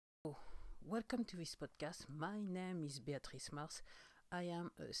welcome to this podcast. My name is Beatrice Mars. I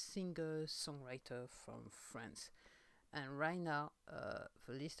am a singer songwriter from France, and right now,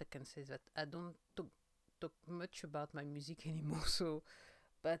 the least I can say is that I don't talk much about my music anymore.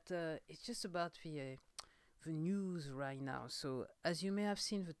 But it's just about the news right now. So, as you may have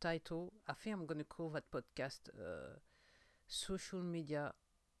seen the title, I think I'm gonna call that podcast "Social Media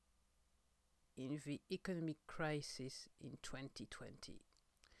in the Economic Crisis in 2020."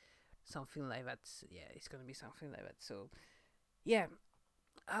 Something like that. Yeah, it's gonna be something like that. So yeah,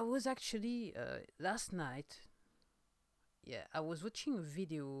 I was actually last night. Yeah, I was watching a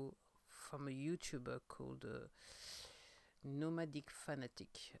video from a YouTuber called Nomadic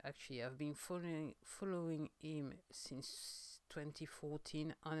Fanatic. Actually, I've been following him since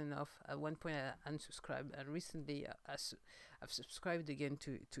 2014 on and off. At one point, I unsubscribed, and recently I've subscribed again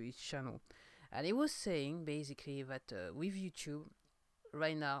to his channel. And he was saying basically that with YouTube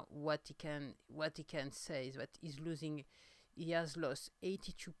right now, what he can say is that he has lost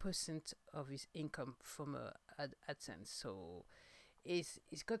 82% of his income from AdSense. So he's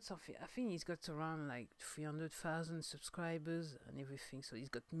got something. I think he's got around like 300,000 subscribers and everything. So he's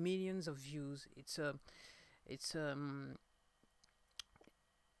got millions of views. It's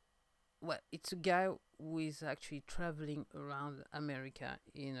well, it's a guy who is actually traveling around America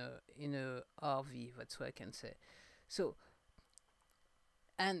in a RV. That's what I can say. So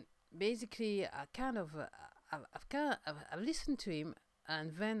and basically I kind of I've listened to him,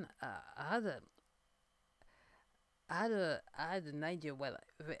 and then I had an idea. Well,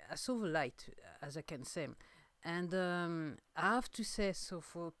 I saw the light, as I can say, and I have to say, so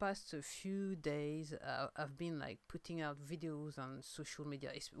for the past a few days, I've been like putting out videos on social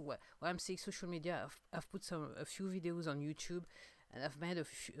media. When I'm saying social media, I've put a few videos on YouTube, and I've made a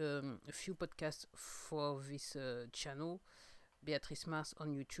few podcasts for this channel, Beatrice Mars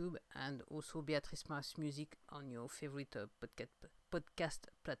on YouTube, and also Beatrice Mars Music on your favorite podcast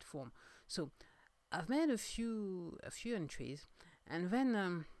platform. So I've made a few entries, and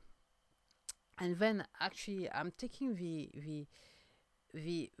then actually I'm taking the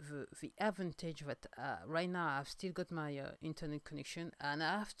advantage that right now I've still got my internet connection, and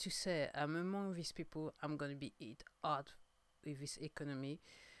I have to say I'm among these people. I'm gonna be hit hard with this economy,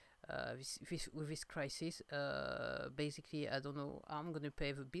 with this crisis. Basically, I don't know how I'm gonna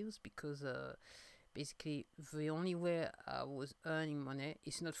pay the bills because basically the only way I was earning money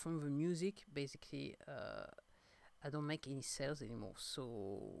is not from the music. Basically, I don't make any sales anymore.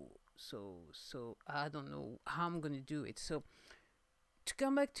 So I don't know how I'm gonna do it. So to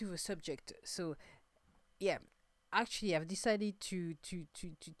come back to the subject, so yeah, actually I've decided to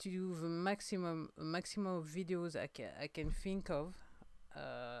do the maximum of videos I can think of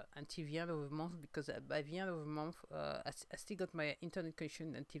until the end of the month, because by the end of the month I still got my internet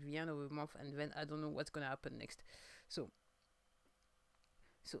connection until the end of the month, and then I don't know what's gonna happen next. So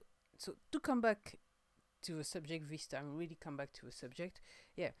so so to come back to the subject this time, really come back to the subject.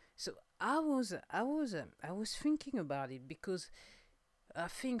 Yeah. So I was thinking about it because I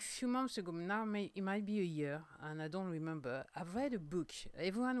think a few months ago, now it might be a year, and I don't remember. I've read a book.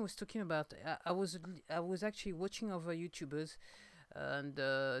 Everyone was talking about. I was actually watching other YouTubers and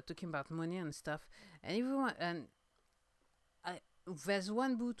talking about money and stuff, and everyone and I. There's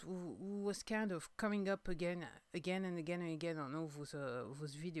one book who was kind of coming up again and again and again on all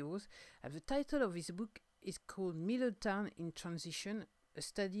those videos. And the title of this book is called Middletown in Transition: A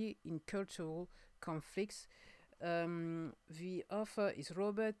Study in Cultural Conflicts. The author is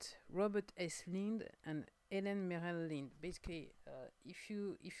Robert S. Lind and Ellen Merrill Lind. Basically, if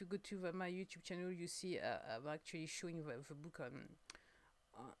you go to my YouTube channel, you see I'm actually showing the book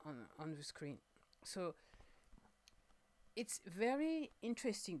on the screen. So it's very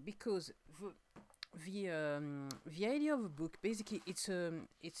interesting because the idea of the book, basically it's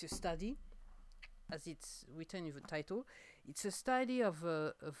a study, as it's written in the title. It's a study of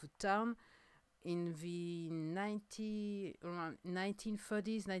a town in the around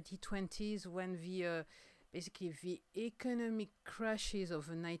 1930s, 1920s, when basically the economic crashes of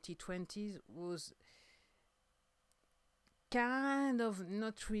the 1920s was kind of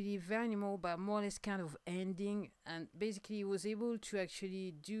not really there anymore, but more or less kind of ending. And basically, he was able to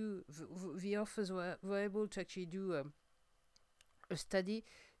actually do the authors were able to actually do a study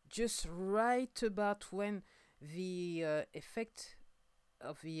just right about when the effect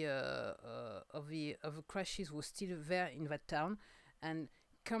of the crashes was still there in that town, and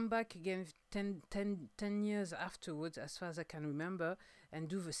come back again 10 years afterwards, as far as I can remember, and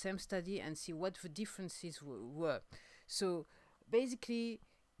do the same study and see what the differences were. So basically,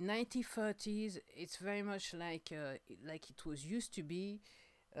 1930s, it's very much like it was used to be.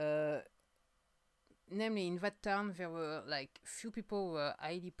 namely in that town there were like few people who were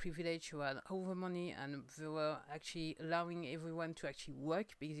highly privileged who had over money, and they were actually allowing everyone to actually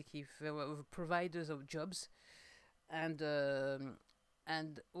work. Basically, they were the providers of jobs, and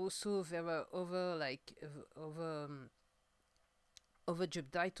also there were other like other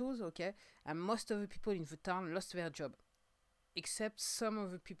job titles, okay, and most of the people in the town lost their job, except some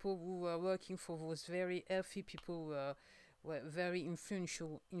of the people who were working for those very healthy people who were very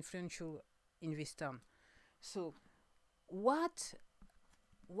influential in this town. So what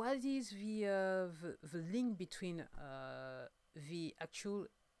what is the link between the actual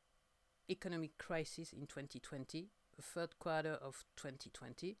economic crisis in 2020, the third quarter of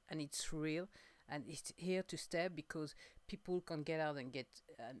 2020, and it's real and it's here to stay because people can get out and get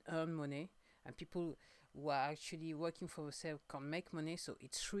and earn money, and people who are actually working for themselves can make money. So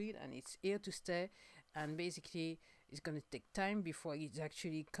it's real and it's here to stay, and basically it's going to take time before it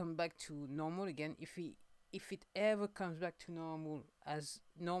actually come back to normal again, if it ever comes back to normal as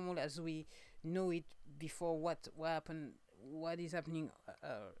we know it before. What happened, what is happening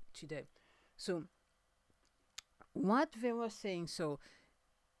today. So what they were saying, so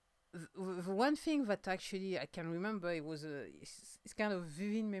the one thing that actually I can remember, it was it's kind of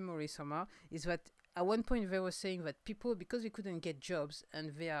vivid memory somehow, is that at one point they were saying that people, because they couldn't get jobs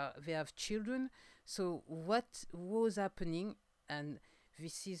and they have children, so what was happening, and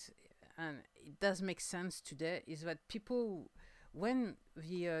this is, and it does make sense today, is that people, when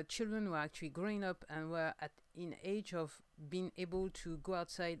the children were actually growing up and were at in age of being able to go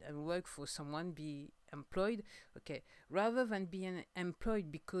outside and work for someone, be employed, okay, rather than being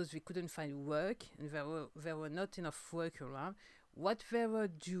employed because we couldn't find work and there were not enough work around, what they were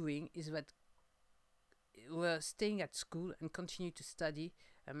doing is that were staying at school and continue to study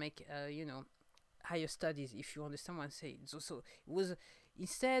and make higher studies, if you understand what I'm saying. So it was,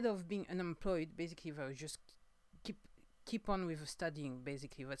 instead of being unemployed, basically they were just keep keep on with studying.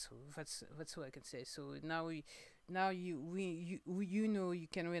 Basically, that's what I can say. So now you know, you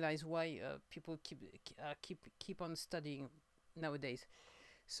can realize why people keep on studying nowadays.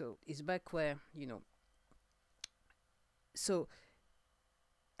 So it's back where, so.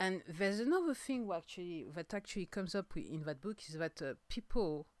 And there's another thing that actually comes up in that book, is that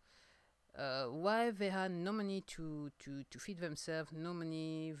people, why they had no money to feed themselves, no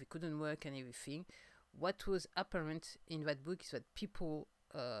money, they couldn't work and everything. What was apparent in that book is that people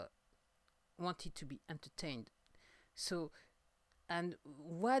wanted to be entertained. So, and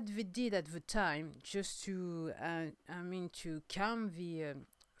what they did at the time, just to, to calm the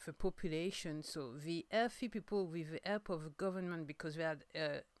population, so the healthy people, with the help of the government, because they had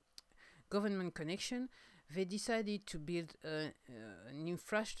government connection, they decided to build an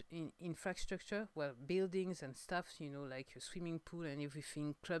infrastructure, well, buildings and stuff, like a swimming pool and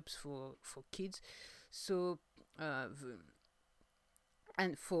everything, clubs for kids, so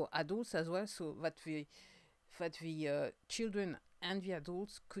and for adults as well, so that the children and the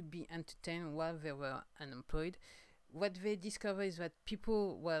adults could be entertained while they were unemployed. What they discovered is that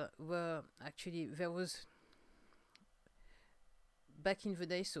people were actually, there was, back in the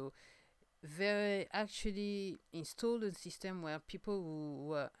day, so they actually installed a system where people who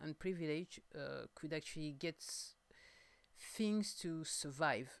were unprivileged could actually get things to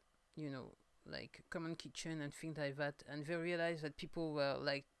survive, like common kitchen and things like that. And they realized that people were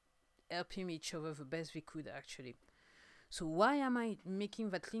like helping each other the best they could, actually. So why am I making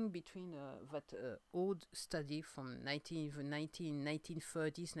that link between that old study from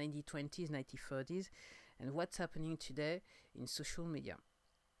 1930s, 1920s, 1930s, and what's happening today in social media?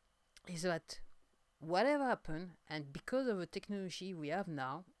 Is that whatever happened, and because of the technology we have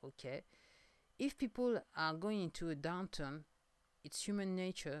now, okay, if people are going into a downturn, it's human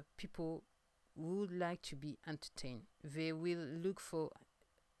nature. People would like to be entertained. They will look for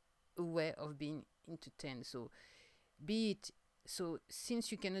a way of being entertained. So be it, so since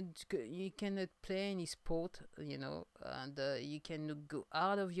you cannot play any sport, and you cannot go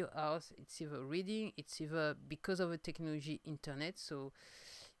out of your house, it's either reading, it's either, because of the technology, internet, so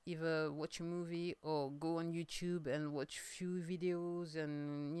either watch a movie or go on YouTube and watch few videos,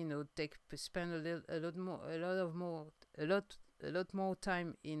 and spend a lot more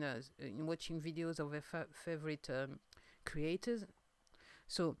time in watching videos of their favorite creators.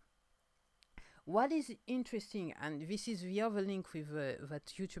 So what is interesting, and this is the other link with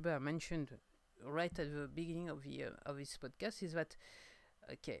that YouTuber I mentioned right at the beginning of this podcast, is that,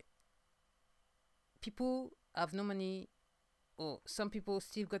 okay, people have no money, or some people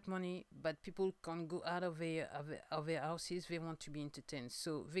still got money, but people can't go out of their houses. They want to be entertained,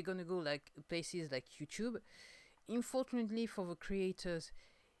 so they're gonna go like places like YouTube. Unfortunately for the creators,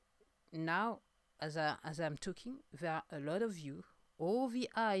 now as I'm talking, there are a lot of you. All the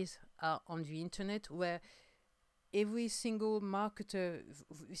eyes are on the internet, where every single marketer,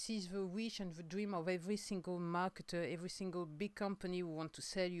 this is the wish and the dream of every single marketer, every single big company who want to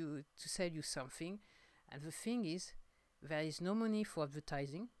sell you something. And the thing is, there is no money for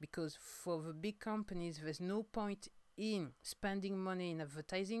advertising, because for the big companies, there's no point in spending money in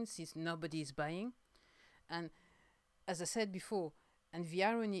advertising since nobody is buying. And as I said before, and the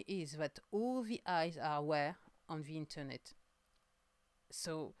irony is that all the eyes are where? On the internet.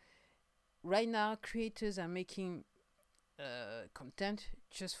 So right now, creators are making content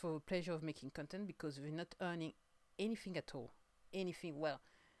just for the pleasure of making content, because they're not earning anything at all. Anything. Well,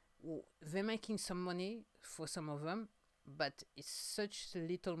 they're making some money for some of them, but it's such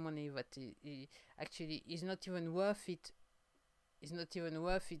little money that it actually is not even worth it. It's not even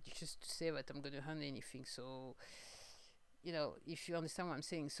worth it just to say that I'm going to earn anything. So, if you understand what I'm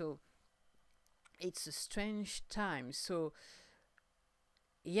saying. So, it's a strange time. So,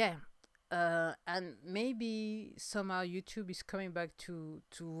 yeah. And maybe somehow YouTube is coming back to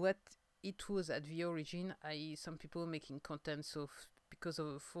what it was at the origin, i.e., some people making content because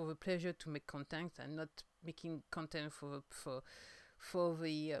of for the pleasure to make content, and not making content for the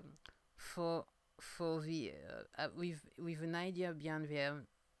for the with an idea behind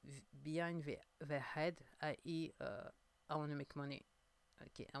their head, i.e., I want to make money.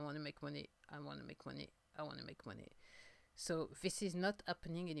 Okay, I want to make money. I want to make money. I want to make money. So this is not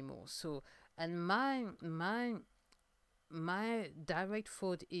happening anymore. So, and my direct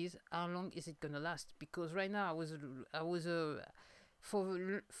thought is, how long is it gonna last? Because right now I was for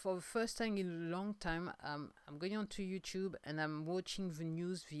the first time in a long time, I'm going onto YouTube and I'm watching the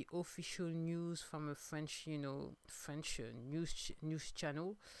news, the official news from a French news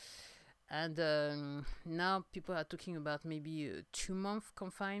channel. And now people are talking about maybe a 2 month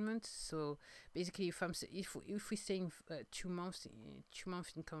confinement. So basically, if we stay in 2 months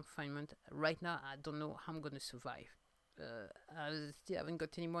in confinement, right now I don't know how I'm gonna survive. I still haven't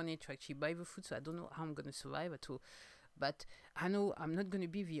got any money to actually buy the food, so I don't know how I'm gonna survive at all. But I know I'm not gonna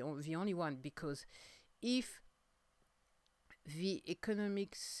be the only one, because if the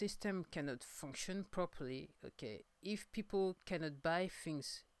economic system cannot function properly, okay, if people cannot buy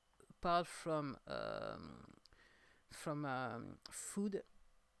things apart from food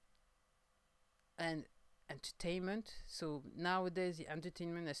and entertainment. So nowadays the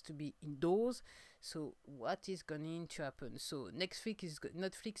entertainment has to be indoors. So what is going to happen? So Netflix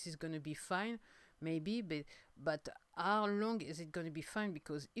is going to be fine, maybe, but how long is it going to be fine?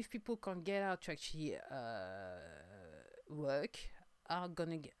 Because if people can't get out to actually work, how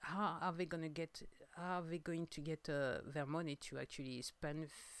are they gonna get? How are they going to get their money to actually spend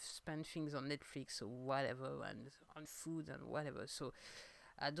things on Netflix or whatever, and on food and whatever? So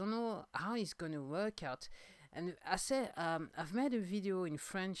I don't know how it's gonna work out. And I said, I've made a video in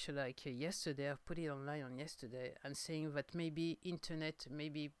French like yesterday. I put it online on yesterday, and saying that maybe internet,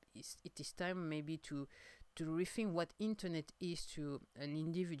 maybe it is time maybe to rethink what internet is to an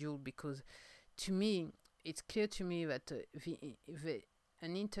individual, because to me it's clear to me that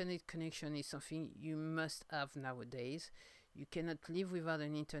an internet connection is something you must have nowadays. You cannot live without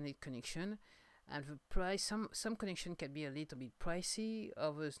an internet connection, and the price, some connection can be a little bit pricey,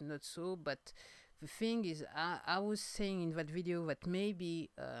 others not so. But the thing is, I was saying in that video that maybe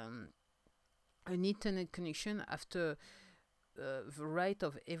an internet connection, after the right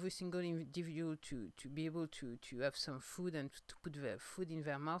of every single individual to be able to have some food and to put their food in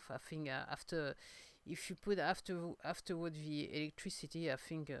their mouth. I think after, if you put afterward the electricity, I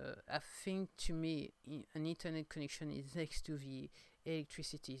think to me an internet connection is next to the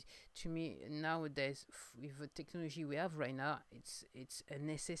electricity. To me nowadays, with the technology we have right now, it's a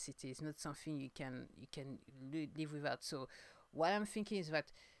necessity. It's not something you can live without. So what I'm thinking is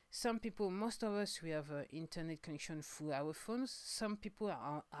that some people, most of us, we have an internet connection through our phones. Some people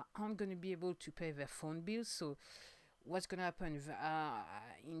aren't going to be able to pay their phone bills. So what's going to happen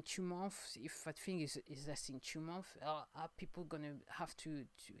in 2 months, if that thing is lasting 2 months? Are people going to have to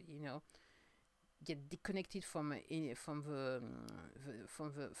get disconnected from the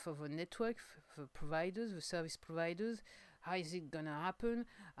network, the providers, the service providers? How is it gonna happen?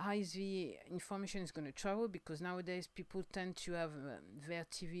 How is the information is gonna travel? Because nowadays people tend to have their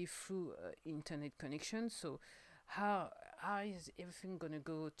TV through internet connection. So how is everything gonna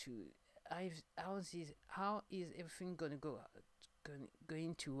go to? How is everything gonna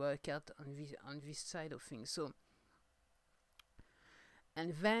going to work out on this side of things? So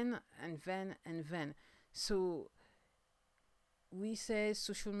and then, so we say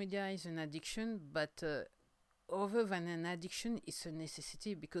social media is an addiction, but other than an addiction, it's a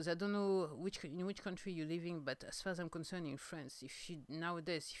necessity, because I don't know in which country you're living, but as far as I'm concerned, in France, if you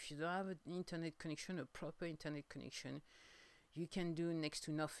nowadays, if you don't have an internet connection, a proper internet connection, you can do next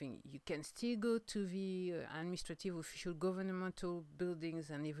to nothing. You can still go to the administrative, official, governmental buildings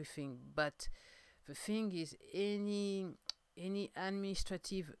and everything, but the thing is, any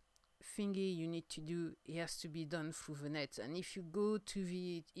administrative thingy you need to do, it has to be done through the net. And if you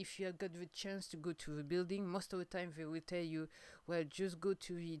have got the chance to go to the building, most of the time they will tell you, well, just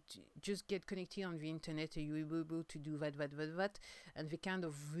get connected on the internet and you will be able to do that, and they kind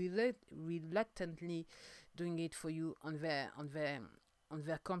of reluctantly doing it for you on their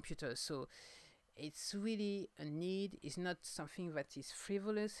computer. So it's really a need. It's not something that is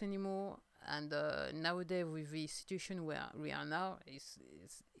frivolous anymore. And nowadays, with the situation where we are now, it's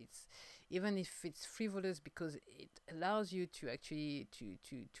even if it's frivolous, because it allows you to actually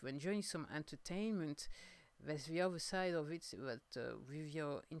to enjoy some entertainment. There's the other side of it, that with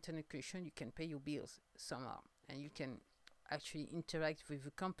your internet connection, you can pay your bills somehow, and you can actually interact with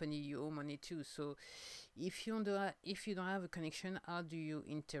the company you owe money to. So if you don't have a connection, how do you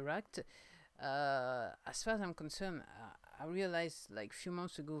interact? As far as I'm concerned, I realized like a few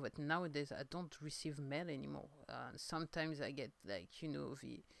months ago that nowadays I don't receive mail anymore. Sometimes I get, like,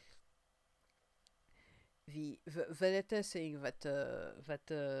 the letter saying that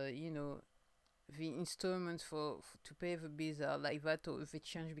the installments to pay the bills are like that, or if it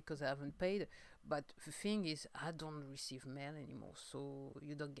changed because I haven't paid. But the thing is, I don't receive mail anymore, so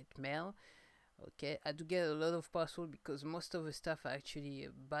you don't get mail. Okay, I do get a lot of parcel, because most of the stuff I actually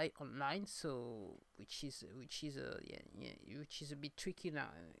buy online, so which is a bit tricky now.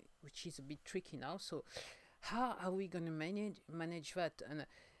 So how are we gonna manage that? And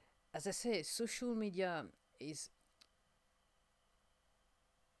as I say, social media is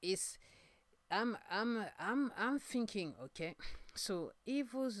I'm thinking, okay, so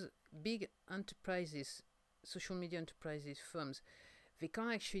if those big enterprises, social media enterprises, firms, they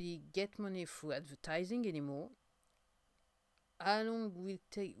can't actually get money through advertising anymore, how long will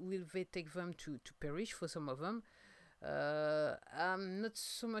they take them to perish for some of them? I'm not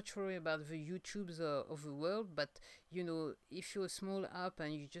so much worried about the YouTubes of the world, but if you're a small app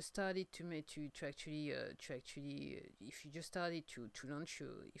and you just started if you just started to launch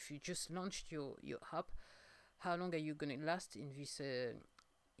if you just launched your app, how long are you gonna last in this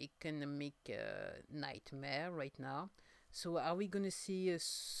economic nightmare right now? So are we gonna see a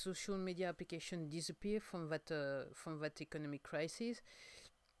social media application disappear from that economic crisis?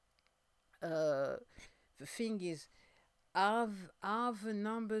 The thing is, are the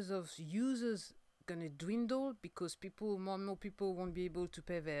numbers of users gonna dwindle, because more and more people won't be able to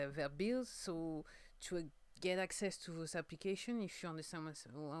pay their bills, so to get access to those applications, if you understand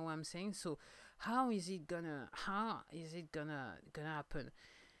what I'm saying? So how is it gonna happen?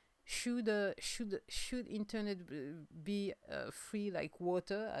 Should internet be free like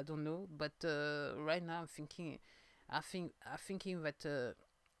water? I don't know, but right now I'm thinking that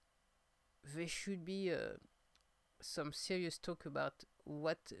there should be some serious talk about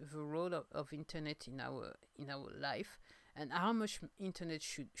what the role of internet in our life, and how much internet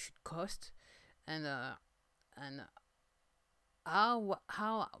should cost, and how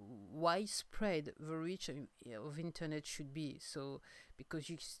widespread the reach of internet should be. So because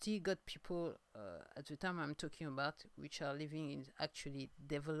you still got people at the time I'm talking about, which are living in actually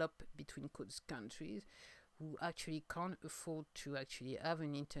developed between quotes countries, who actually can't afford to actually have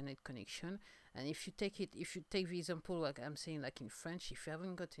an internet connection. And if you take the example, like I'm saying, like in French, if you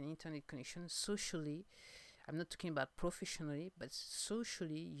haven't got an internet connection, socially, I'm not talking about professionally, but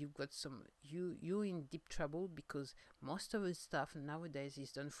socially, you're in deep trouble, because most of the stuff nowadays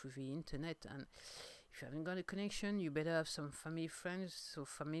is done through the internet. And if you haven't got a connection, you better have some family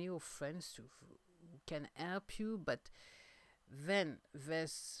or friends who can help you. But then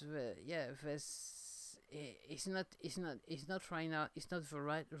there's it's not right now. It's not the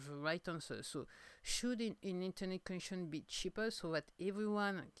right answer. So should an internet connection be cheaper, so that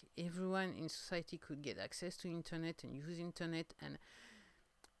everyone in society could get access to internet and use internet and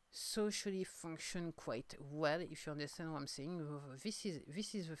socially function quite well? If you understand what I'm saying, this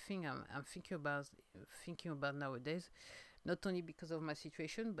is the thing I'm thinking about nowadays. Not only because of my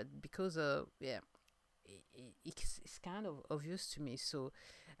situation, but because it's kind of obvious to me. So,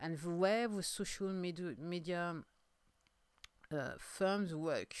 and the way the social media firms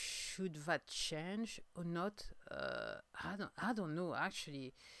work, should that change or not? I don't know,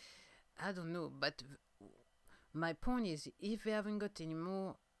 actually. I don't know. But my point is, if they haven't got any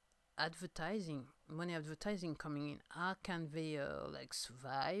more money advertising coming in, how can they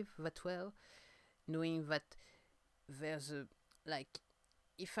survive that well, knowing that there's a like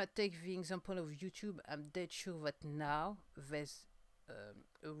if I take the example of YouTube, I'm dead sure that now there's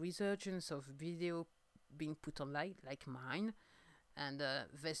a resurgence of video being put online, like mine, and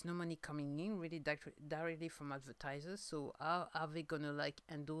there's no money coming in really directly from advertisers. So how are they gonna like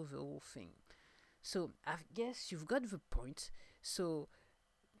handle the whole thing? So I guess you've got the point. So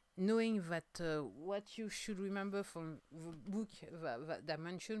knowing that what you should remember from the book that I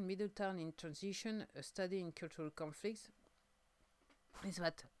mentioned, Middletown in Transition, a study in cultural conflicts, is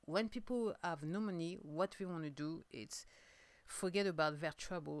that when people have no money, what we want to do is forget about their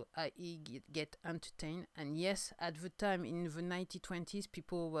trouble, i.e., get entertained. And yes, at the time in the 1920s,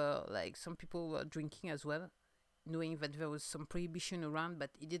 people were like, some people were drinking as well, knowing that there was some prohibition around,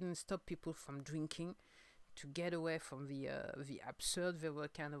 but it didn't stop people from drinking to get away from the absurd they were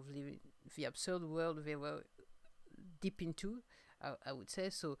kind of living, the absurd world they were deep into, I would say.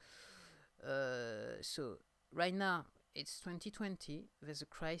 So right now it's 2020. There's a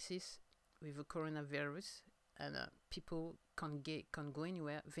crisis with the coronavirus, and people can't go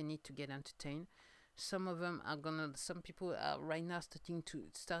anywhere. They need to get entertained. Some of them are gonna. Some people are right now starting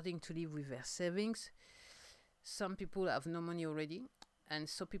to live with their savings. Some people have no money already, and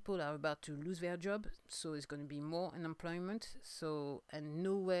some people are about to lose their job. So it's going to be more unemployment. So and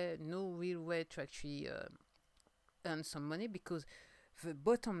no real way to actually earn some money, because the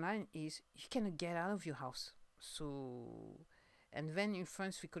bottom line is you cannot get out of your house. So and then in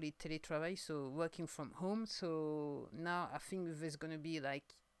France we call it teletravail, so working from home. So now I think there's gonna be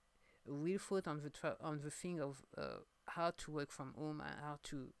like a real thought on the thing of how to work from home and how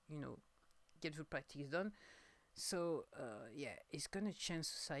to get the practice done. So yeah, it's gonna change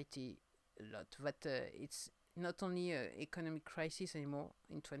society a lot. But it's not only an economic crisis anymore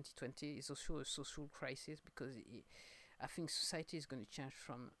in 2020; it's also a social crisis, because I think society is gonna change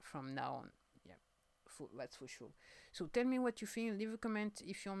from now on. Yeah, that's for sure. So tell me what you think. Leave a comment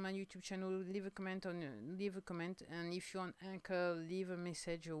if you're on my YouTube channel. Leave a comment, and if you're on Anchor, leave a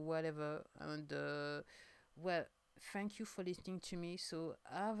message or whatever. And well, thank you for listening to me. So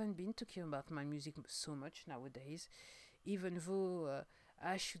I haven't been talking about my music so much nowadays, even though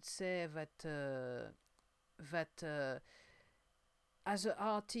I should say that as an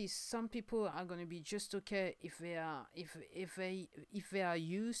artist, some people are gonna be just okay if they are if they are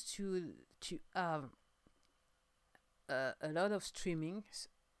used to have a lot of streaming,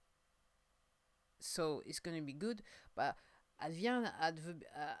 so it's gonna be good. But at the end,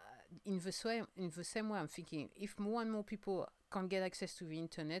 in the same way, I'm thinking if more and more people can't get access to the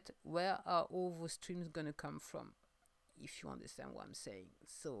internet, where are all those streams gonna come from? If you understand what I'm saying.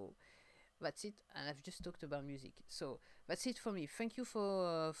 So that's it, and I've just talked about music. So that's it for me. Thank you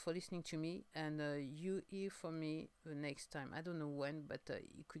for listening to me, and you hear from me the next time. I don't know when, but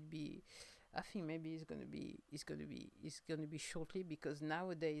it could be. I think maybe it's gonna be shortly, because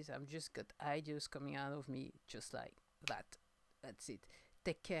nowadays I'm just got ideas coming out of me just like that. That's it.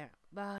 Take care. Bye.